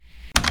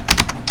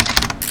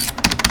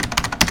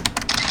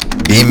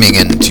beaming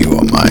into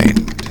your mind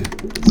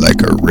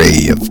like a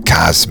ray of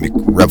cosmic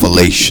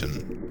revelation,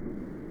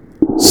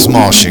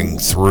 smashing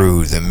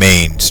through the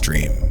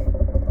mainstream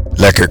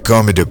like a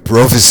comet of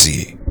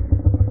prophecy.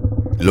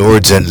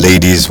 Lords and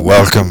ladies,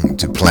 welcome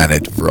to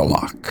Planet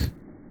Verloc.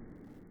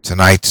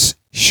 Tonight's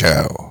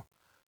show,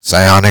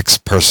 Psionics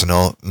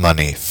Personal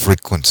Money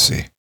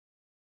Frequency.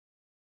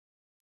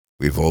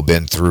 We've all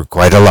been through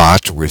quite a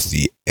lot with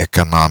the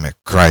economic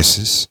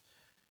crisis,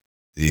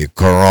 the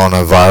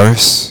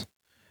coronavirus,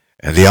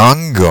 and the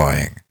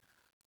ongoing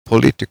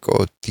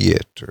political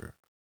theater.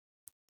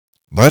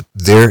 But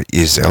there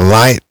is a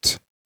light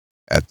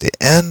at the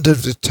end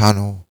of the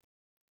tunnel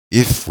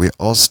if we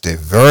all stay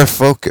very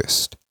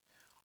focused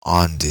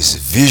on this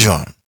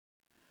vision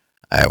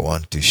I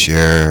want to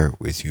share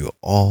with you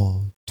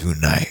all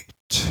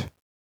tonight.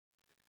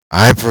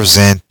 I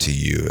present to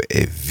you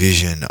a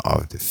vision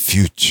of the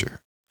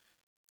future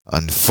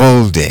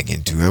unfolding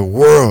into a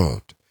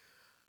world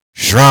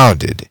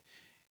shrouded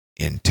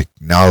in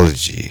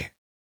technology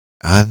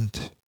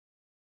and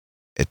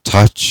a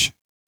touch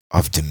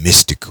of the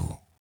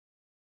mystical.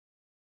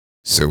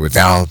 So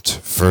without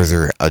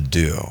further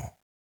ado,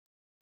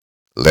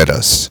 let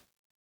us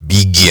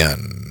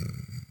begin.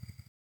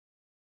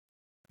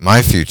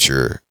 My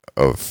future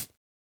of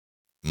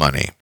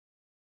money,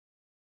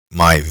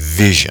 my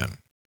vision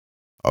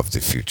of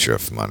the future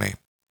of money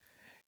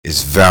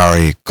is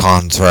very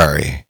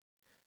contrary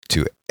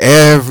to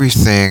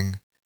everything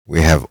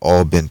we have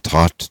all been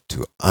taught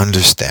to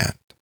understand.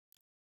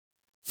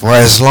 For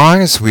as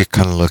long as we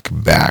can look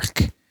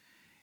back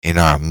in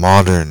our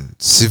modern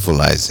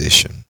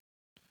civilization,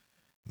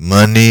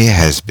 money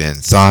has been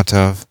thought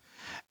of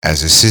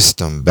as a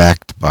system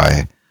backed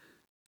by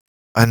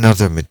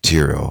another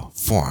material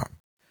form.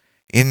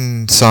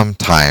 In some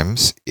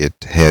times, it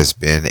has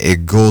been a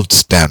gold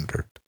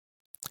standard.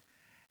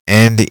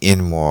 And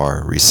in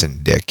more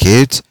recent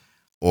decades,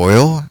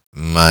 oil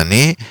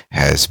money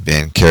has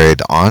been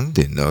carried on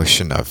the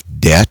notion of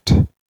debt,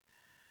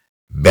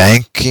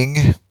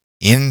 banking,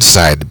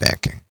 inside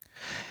banking,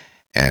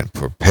 and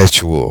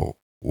perpetual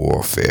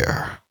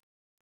warfare.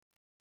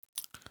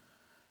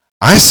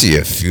 I see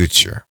a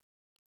future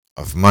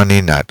of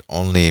money not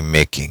only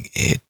making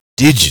a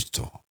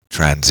digital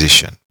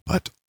transition,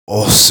 but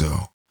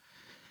also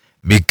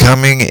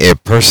becoming a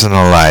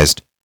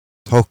personalized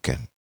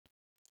token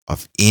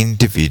of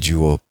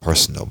individual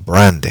personal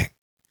branding.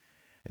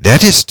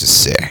 That is to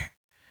say,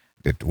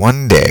 that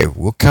one day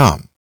will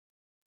come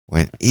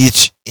when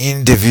each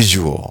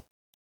individual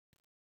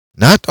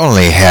not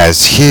only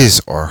has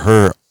his or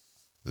her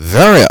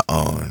very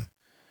own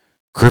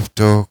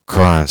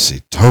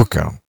cryptocurrency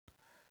token,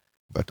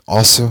 but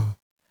also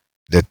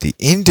that the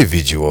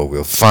individual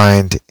will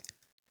find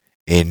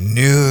a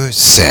new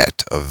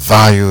set of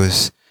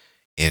values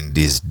in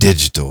these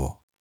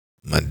digital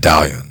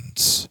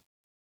medallions.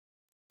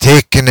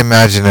 Take an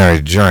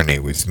imaginary journey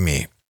with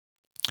me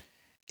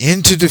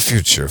into the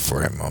future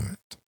for a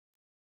moment.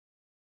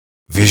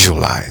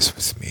 Visualize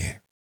with me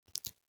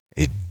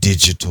a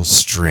digital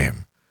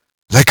stream,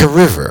 like a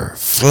river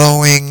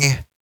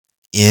flowing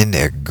in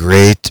a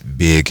great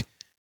big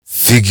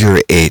figure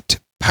 8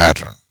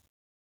 pattern.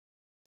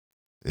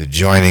 The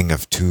joining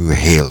of two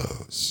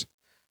halos.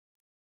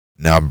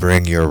 Now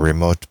bring your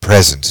remote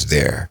presence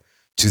there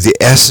to the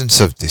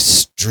essence of this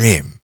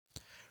stream,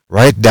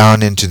 right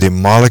down into the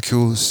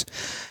molecules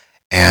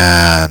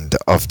and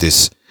of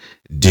this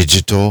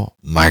digital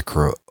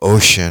micro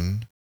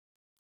ocean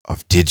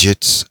of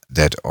digits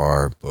that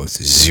are both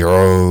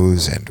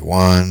zeros and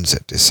ones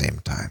at the same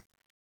time.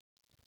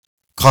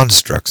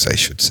 Constructs, I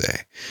should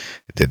say,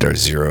 that are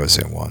zeros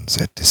and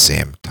ones at the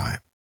same time.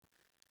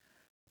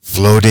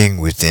 Floating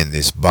within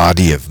this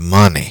body of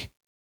money,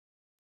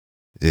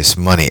 this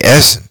money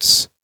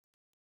essence,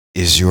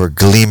 is your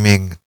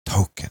gleaming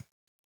token,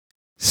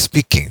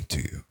 speaking to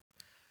you,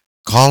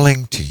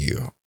 calling to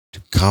you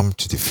to come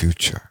to the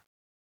future.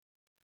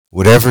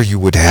 Whatever you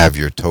would have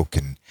your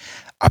token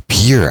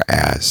appear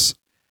as,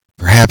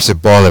 perhaps a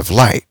ball of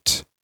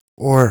light,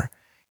 or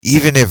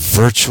even a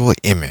virtual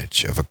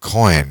image of a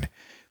coin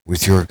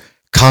with your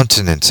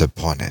countenance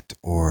upon it,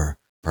 or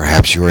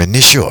perhaps your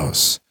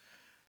initials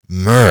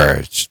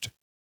merged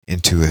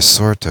into a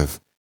sort of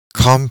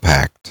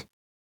compact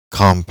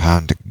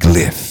compound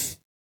glyph.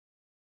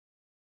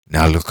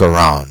 Now look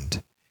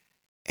around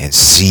and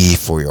see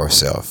for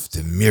yourself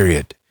the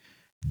myriad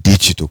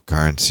digital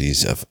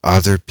currencies of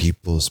other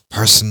people's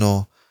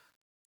personal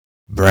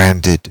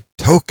branded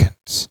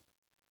tokens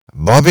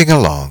bobbing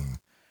along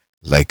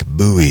like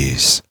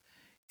buoys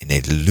in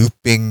a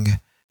looping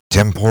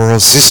temporal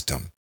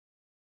system.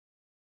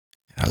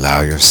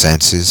 Allow your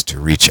senses to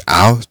reach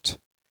out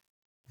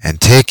and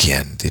take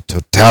in the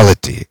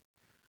totality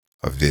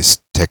of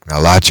this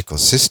technological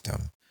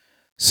system,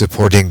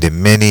 supporting the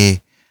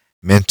many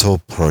mental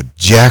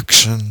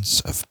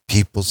projections of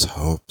people's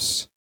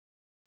hopes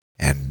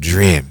and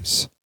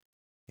dreams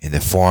in the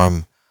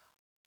form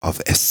of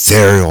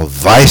ethereal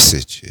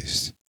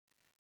visages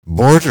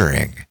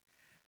bordering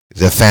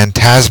the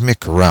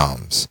phantasmic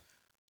realms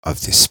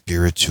of the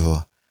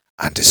spiritual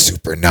and the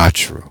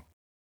supernatural.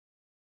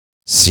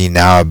 See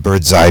now a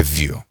bird's eye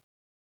view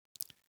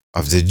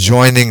of the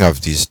joining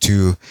of these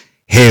two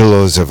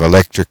halos of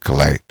electric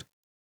light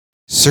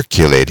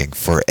circulating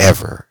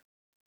forever,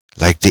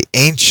 like the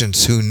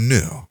ancients who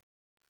knew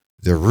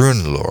the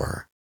rune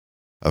lore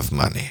of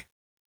money,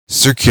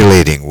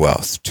 circulating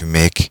wealth to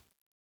make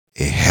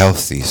a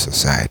healthy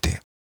society.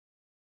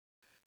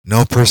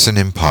 No person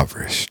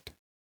impoverished,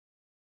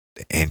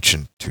 the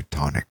ancient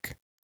Teutonic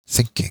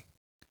thinking,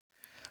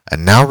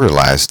 and now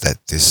realize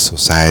that this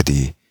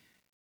society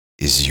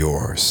is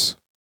yours.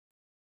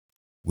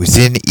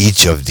 Within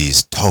each of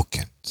these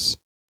tokens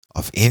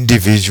of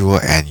individual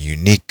and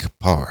unique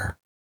power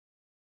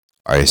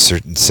are a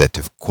certain set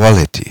of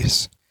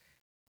qualities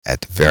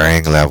at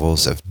varying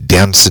levels of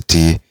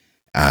density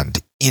and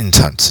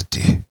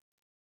intensity,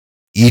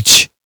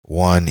 each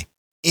one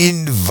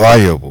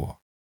inviolable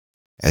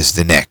as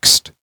the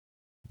next,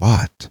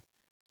 but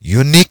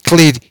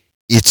uniquely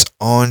its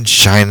own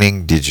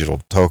shining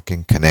digital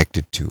token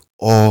connected to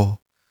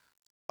all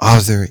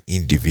other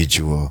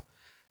individual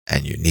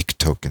and unique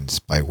tokens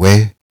by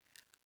way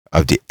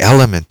of the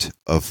element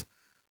of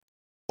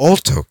all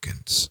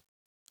tokens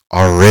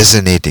are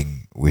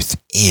resonating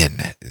within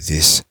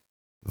this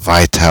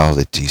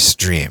vitality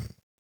stream.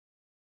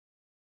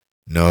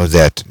 Know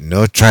that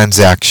no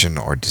transaction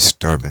or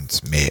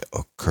disturbance may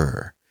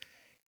occur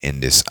in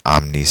this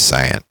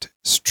omniscient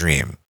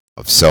stream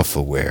of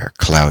self-aware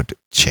cloud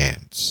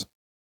chains.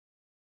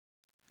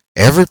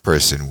 Every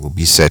person will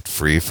be set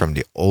free from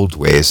the old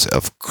ways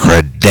of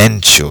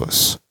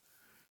credentials,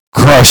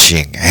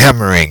 crushing,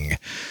 hammering,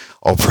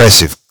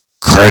 oppressive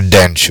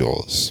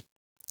credentials.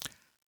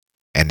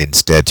 And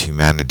instead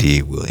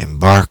humanity will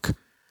embark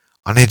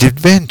on an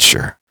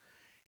adventure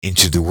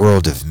into the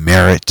world of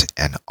merit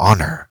and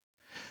honor.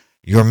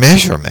 Your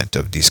measurement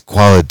of these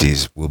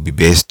qualities will be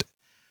based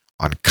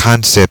on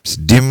concepts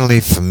dimly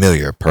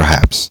familiar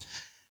perhaps,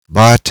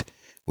 but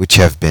which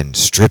have been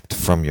stripped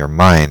from your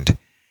mind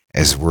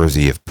as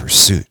worthy of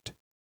pursuit,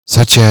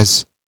 such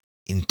as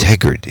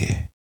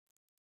integrity,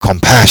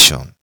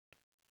 compassion,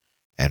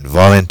 and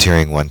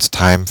volunteering one's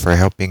time for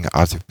helping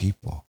other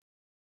people,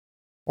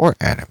 or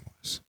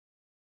animals,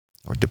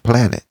 or the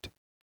planet.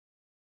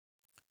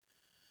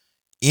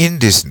 In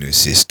this new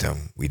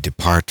system, we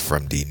depart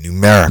from the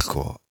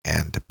numerical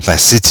and the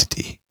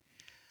placidity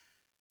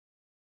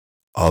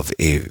of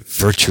a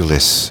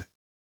virtueless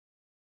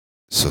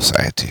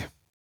society.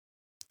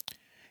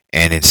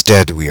 And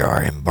instead we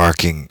are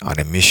embarking on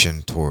a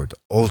mission toward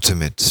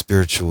ultimate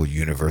spiritual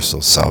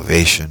universal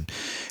salvation.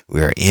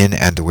 We are in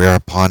and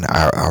whereupon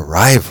our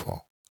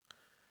arrival,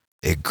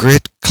 a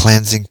great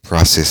cleansing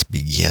process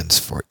begins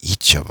for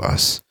each of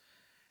us,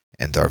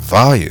 and our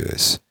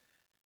values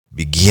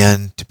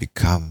begin to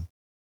become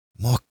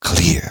more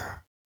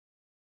clear.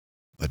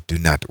 But do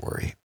not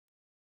worry.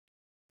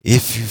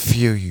 If you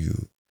feel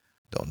you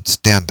don't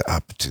stand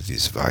up to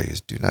these values,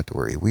 do not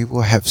worry. We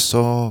will have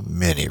so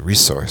many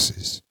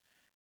resources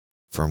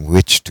from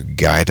which to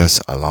guide us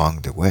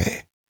along the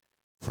way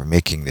for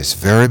making this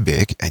very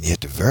big and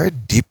yet very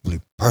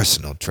deeply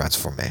personal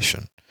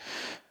transformation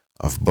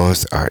of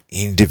both our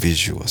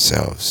individual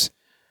selves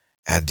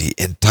and the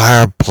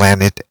entire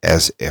planet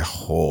as a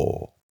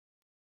whole.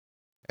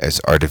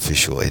 As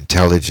artificial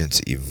intelligence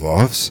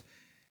evolves,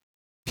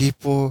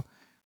 people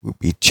will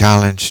be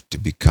challenged to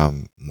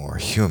become more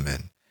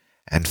human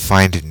and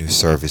find new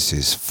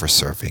services for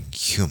serving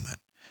human.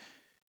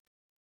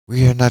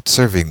 We are not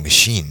serving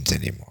machines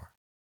anymore.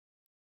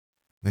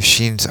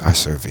 Machines are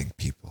serving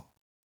people,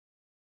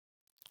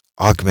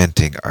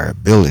 augmenting our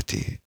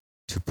ability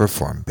to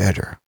perform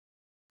better.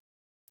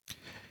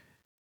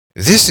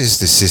 This is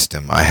the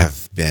system I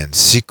have been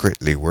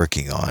secretly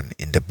working on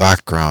in the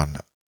background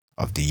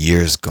of the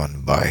years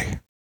gone by.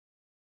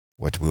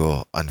 What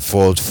will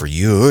unfold for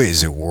you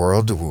is a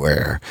world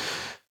where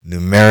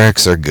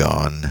numerics are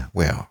gone,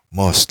 well,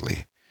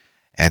 mostly,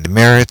 and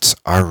merits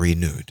are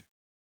renewed.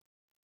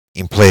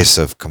 In place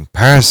of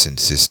comparison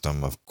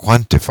system of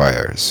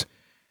quantifiers,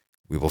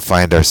 we will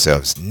find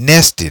ourselves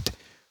nested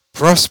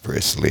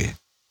prosperously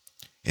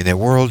in a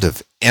world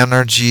of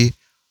energy,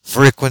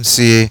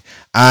 frequency,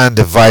 and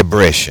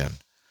vibration,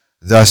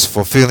 thus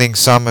fulfilling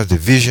some of the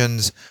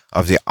visions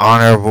of the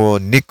Honorable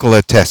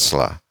Nikola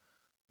Tesla,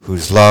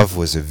 whose love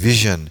was a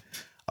vision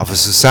of a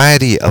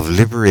society of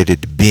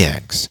liberated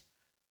beings.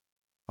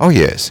 Oh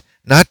yes,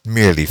 not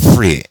merely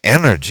free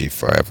energy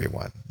for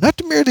everyone,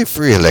 not merely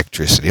free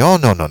electricity. Oh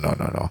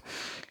no.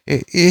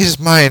 His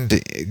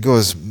mind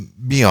goes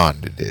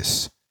beyond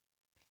this.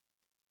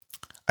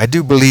 I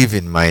do believe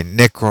in my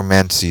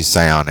necromancy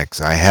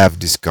psionics I have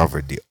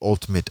discovered the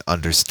ultimate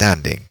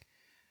understanding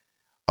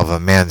of a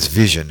man's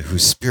vision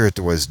whose spirit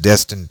was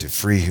destined to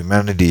free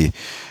humanity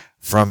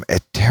from a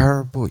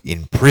terrible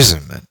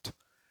imprisonment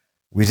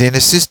within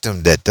a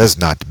system that does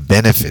not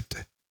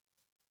benefit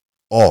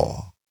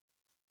all,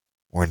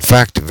 or in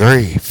fact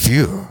very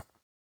few.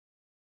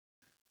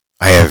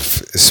 I have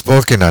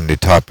spoken on the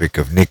topic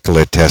of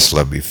Nikola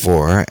Tesla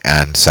before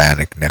and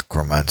psionic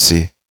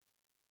necromancy.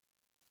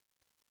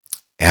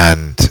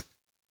 and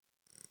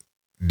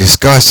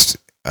discussed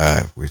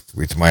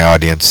with my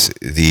audience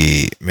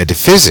the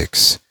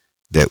metaphysics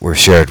that were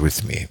shared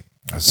with me.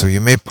 So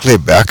you may play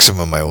back some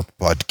of my old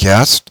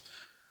podcasts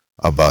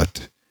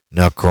about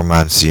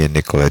necromancy and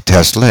Nikola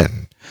Tesla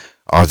and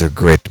other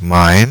great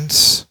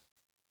minds.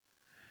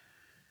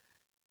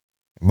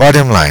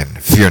 Bottom line,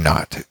 fear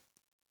not.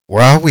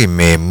 While we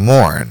may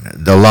mourn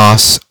the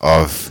loss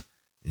of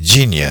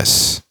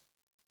genius,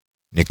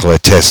 Nikola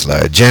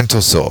Tesla, a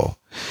gentle soul,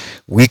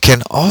 we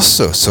can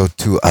also so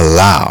to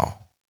allow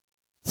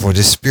for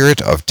the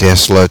spirit of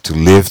Tesla to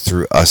live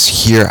through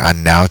us here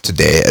and now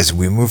today as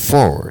we move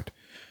forward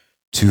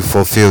to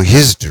fulfill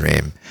his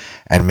dream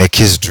and make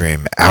his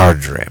dream our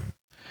dream.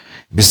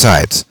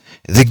 Besides,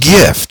 the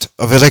gift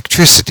of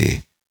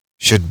electricity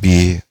should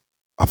be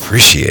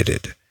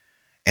appreciated.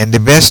 And the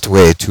best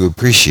way to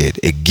appreciate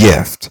a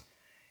gift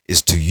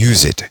is to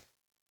use it,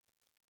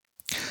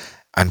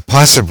 and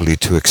possibly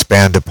to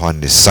expand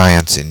upon this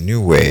science in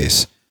new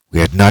ways we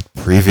had not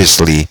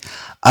previously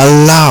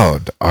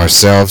allowed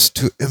ourselves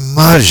to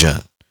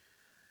imagine,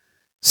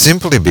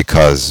 simply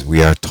because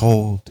we are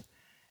told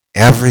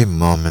every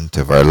moment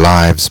of our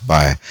lives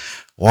by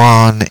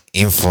one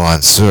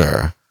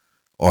influencer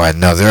or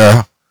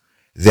another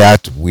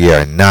that we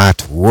are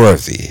not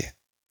worthy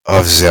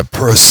of the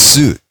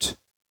pursuit.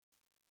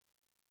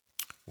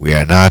 We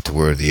are not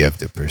worthy of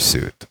the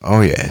pursuit.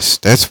 Oh yes,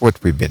 that's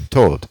what we've been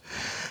told.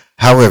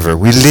 However,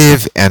 we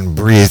live and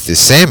breathe the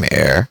same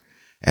air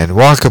and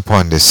walk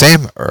upon the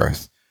same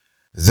earth,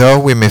 though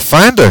we may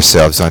find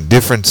ourselves on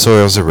different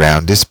soils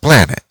around this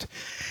planet.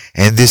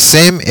 And the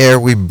same air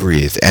we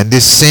breathe and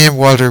the same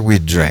water we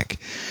drink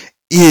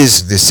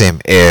is the same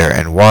air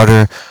and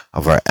water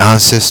of our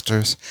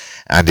ancestors,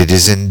 and it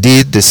is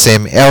indeed the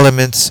same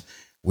elements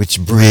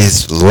which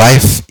breathed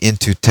life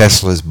into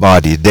Tesla's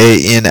body day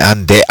in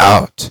and day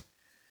out.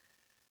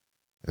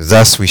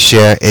 Thus we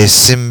share a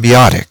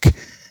symbiotic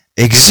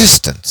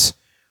existence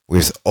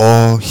with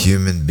all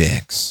human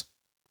beings.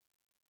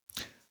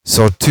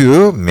 So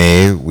too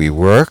may we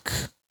work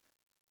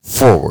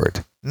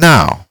forward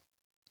now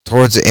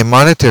towards a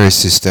monetary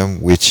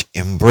system which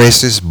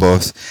embraces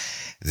both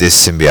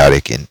this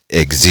symbiotic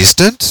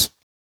existence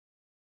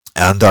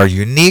and our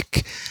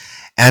unique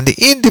and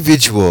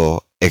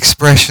individual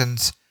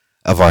expressions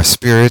of our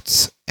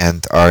spirits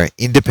and our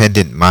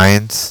independent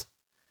minds,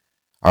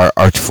 our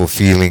artful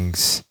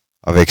feelings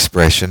of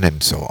expression,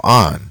 and so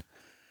on.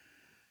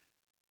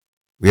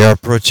 We are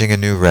approaching a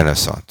new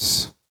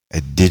renaissance, a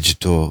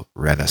digital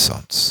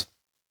renaissance.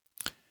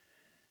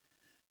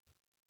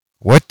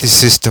 What this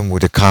system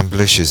would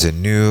accomplish is a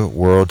new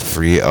world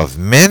free of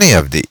many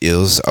of the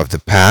ills of the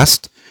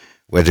past,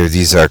 whether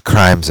these are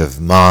crimes of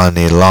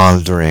money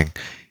laundering,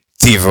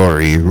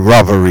 thievery,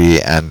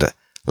 robbery, and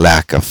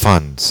lack of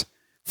funds.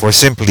 For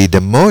simply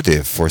the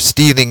motive for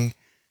stealing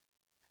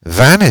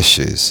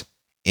vanishes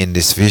in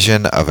this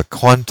vision of a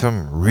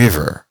quantum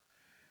river,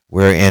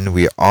 wherein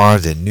we are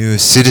the new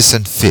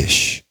citizen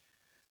fish,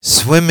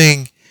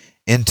 swimming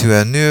into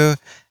a new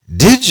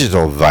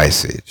digital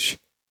visage,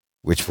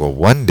 which will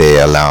one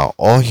day allow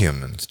all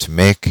humans to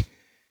make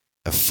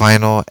a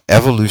final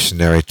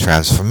evolutionary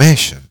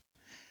transformation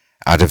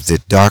out of the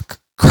dark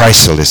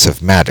chrysalis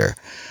of matter,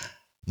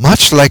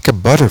 much like a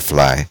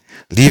butterfly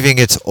leaving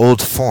its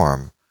old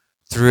form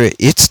through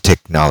its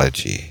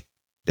technology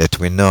that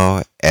we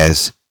know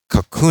as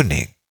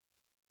cocooning.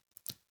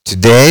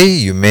 Today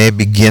you may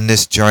begin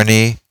this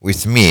journey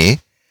with me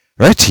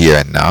right here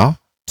and now,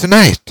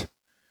 tonight.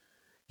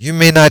 You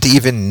may not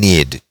even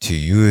need to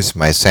use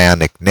my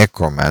psionic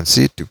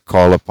necromancy to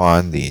call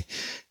upon the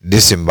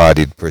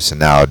disembodied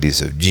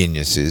personalities of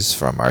geniuses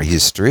from our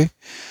history,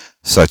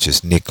 such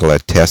as Nikola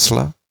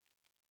Tesla.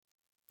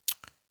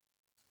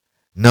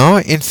 No,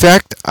 in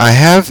fact, I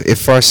have a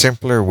far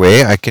simpler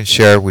way I can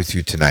share with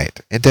you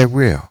tonight, and I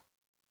will.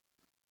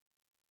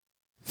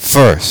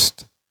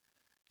 First,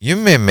 you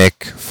may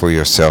make for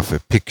yourself a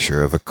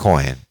picture of a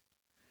coin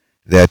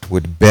that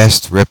would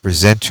best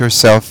represent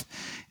yourself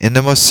in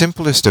the most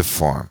simplest of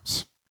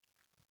forms,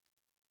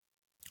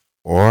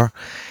 or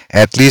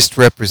at least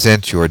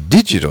represent your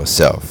digital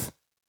self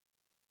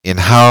in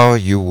how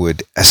you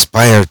would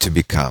aspire to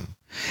become.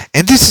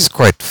 And this is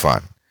quite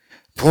fun.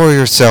 Pour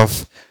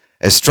yourself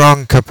a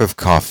strong cup of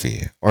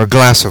coffee or a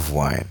glass of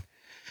wine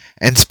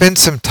and spend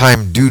some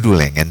time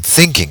doodling and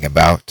thinking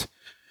about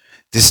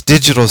this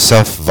digital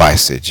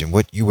self-visage and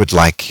what you would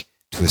like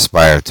to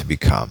aspire to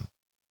become,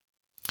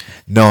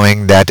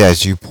 knowing that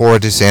as you pour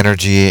this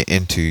energy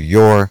into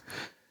your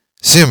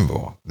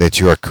symbol that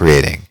you are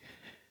creating,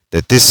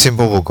 that this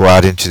symbol will go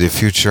out into the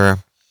future,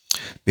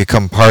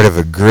 become part of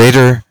a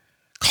greater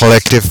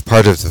collective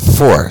part of the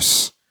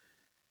force,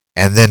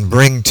 and then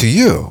bring to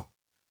you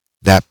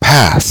that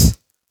path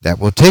that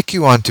will take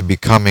you on to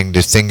becoming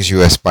the things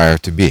you aspire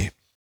to be.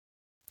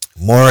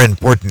 More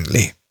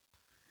importantly,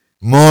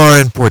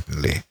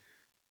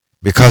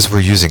 because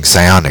we're using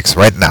psionics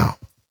right now,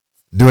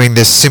 doing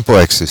this simple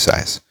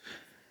exercise,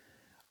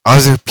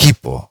 other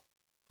people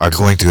are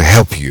going to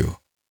help you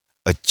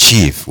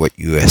achieve what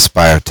you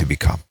aspire to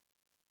become.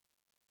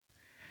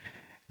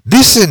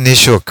 This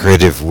initial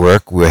creative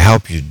work will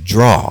help you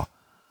draw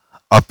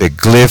up a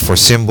glyph or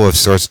symbol of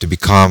sorts to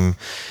become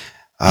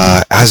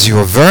as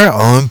your very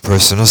own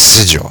personal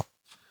sigil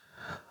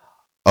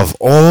of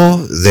all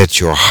that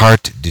your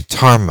heart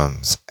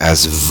determines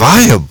as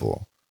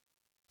valuable,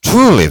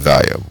 truly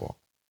valuable,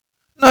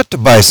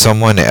 not by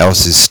someone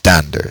else's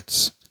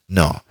standards.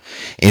 No.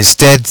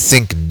 Instead,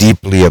 think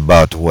deeply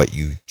about what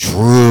you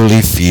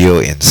truly feel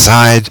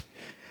inside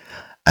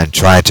and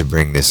try to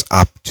bring this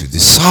up to the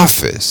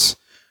surface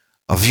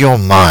of your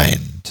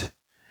mind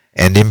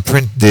and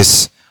imprint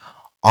this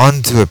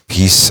onto a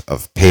piece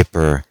of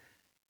paper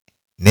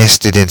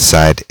nested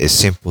inside a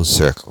simple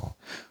circle,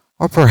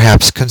 or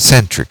perhaps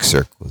concentric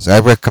circles. I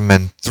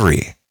recommend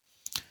 3.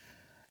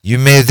 You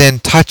may then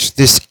touch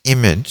this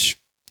image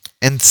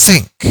and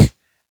think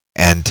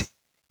and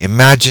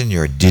imagine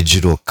your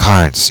digital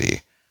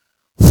currency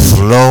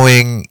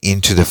flowing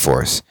into the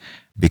force,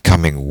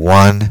 becoming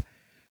one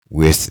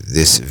with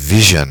this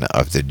vision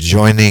of the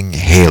joining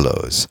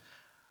halos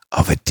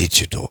of a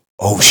digital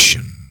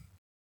ocean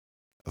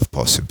of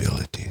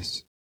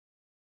possibilities.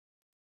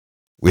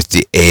 With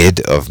the aid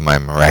of my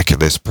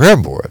miraculous prayer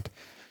board,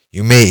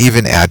 you may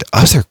even add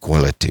other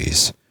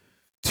qualities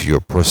to your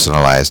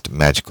personalized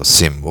magical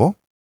symbol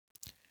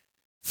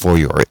for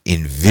your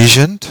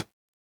envisioned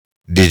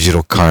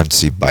digital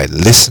currency by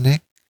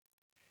listening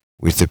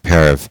with a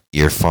pair of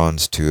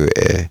earphones to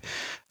a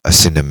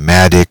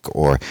cinematic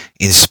or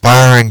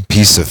inspiring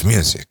piece of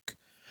music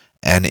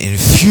and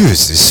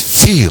infuse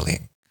this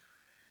feeling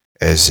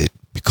as it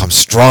becomes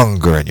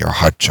stronger in your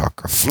heart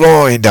chakra,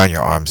 flowing down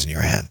your arms and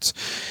your hands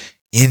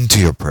into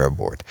your prayer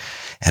board,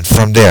 and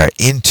from there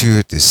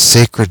into the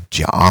sacred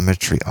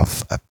geometry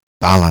of a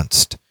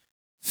balanced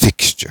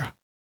fixture,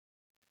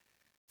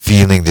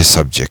 feeling the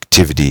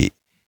subjectivity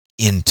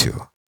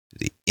into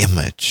the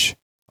image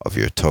of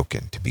your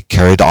token to be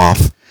carried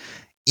off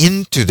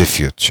into the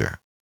future,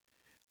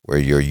 where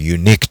your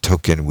unique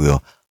token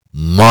will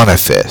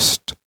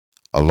manifest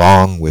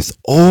along with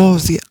all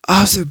the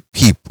other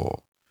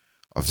people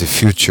of the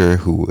future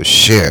who will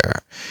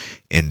share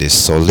in this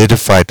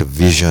solidified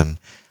vision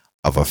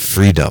of a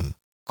freedom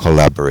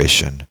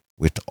collaboration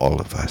with all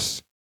of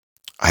us.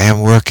 I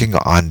am working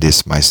on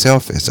this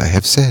myself, as I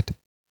have said,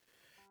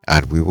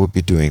 and we will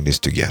be doing this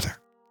together.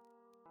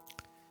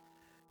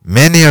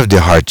 Many of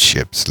the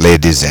hardships,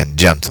 ladies and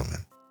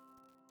gentlemen,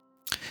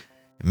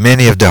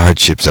 many of the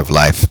hardships of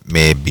life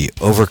may be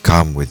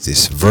overcome with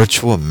this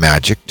virtual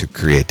magic to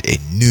create a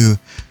new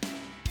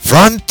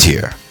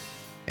frontier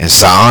in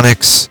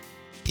psionics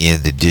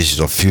in the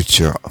digital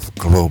future of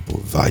global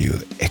value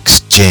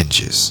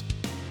exchanges.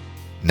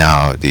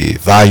 Now, the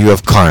value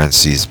of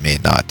currencies may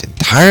not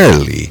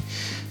entirely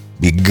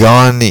be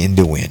gone in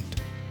the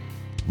wind,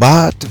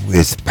 but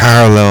with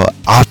parallel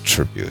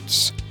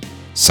attributes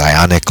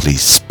psionically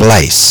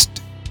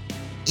spliced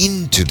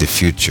into the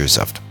futures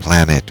of the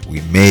planet,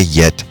 we may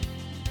yet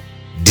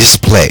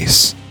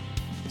displace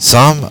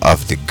some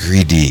of the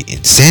greedy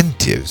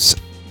incentives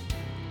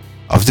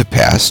of the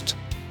past,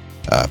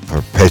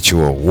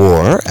 perpetual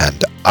war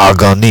and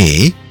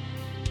agony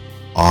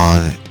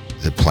on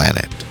the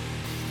planet.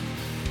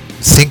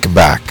 Think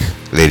back,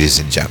 ladies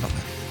and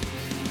gentlemen,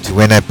 to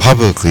when I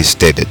publicly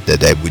stated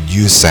that I would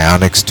use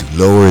psionics to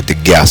lower the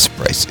gas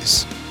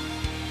prices.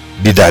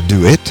 Did I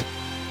do it?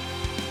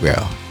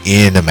 Well,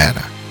 in a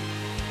manner.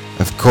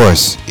 Of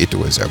course, it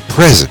was our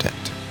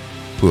president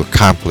who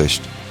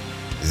accomplished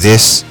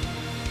this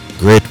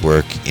great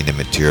work in the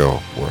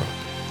material world,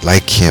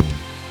 like him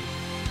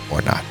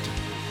or not.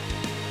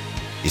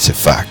 It's a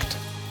fact.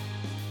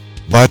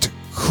 But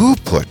who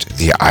put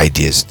the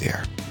ideas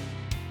there?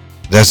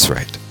 That's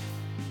right.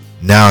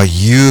 Now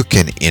you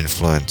can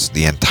influence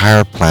the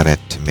entire planet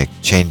to make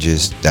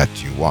changes that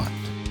you want.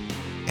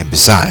 And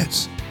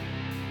besides,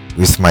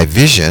 with my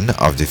vision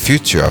of the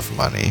future of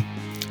money,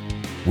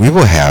 we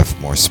will have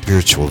more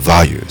spiritual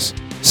values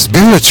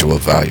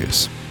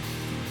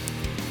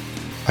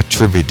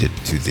attributed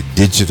to the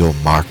digital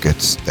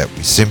markets that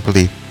we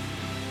simply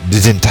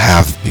didn't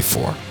have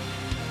before.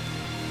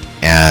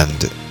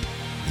 And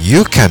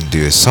you can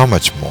do so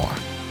much more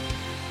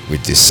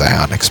with this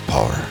psionics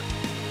power.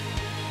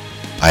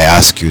 I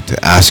ask you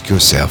to ask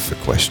yourself a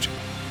question.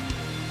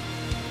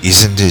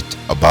 Isn't it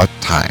about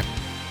time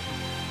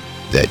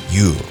that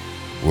you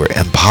were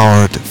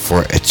empowered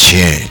for a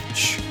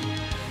change?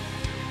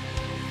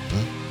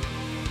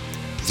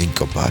 Think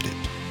about it.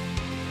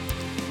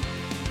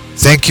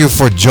 Thank you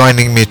for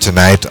joining me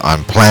tonight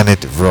on Planet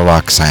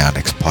Vrolak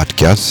Psionics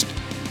podcast.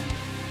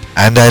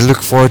 And I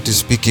look forward to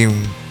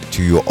speaking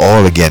to you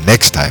all again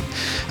next time.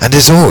 And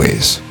as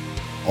always,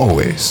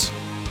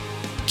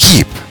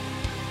 keep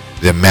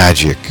the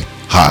magic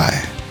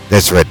high.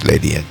 That's right,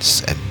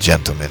 ladies and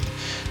gentlemen.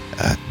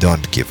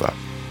 Don't give up.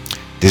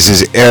 This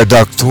is Air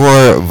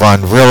Doctor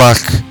Van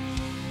Vrolak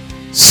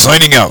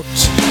signing out.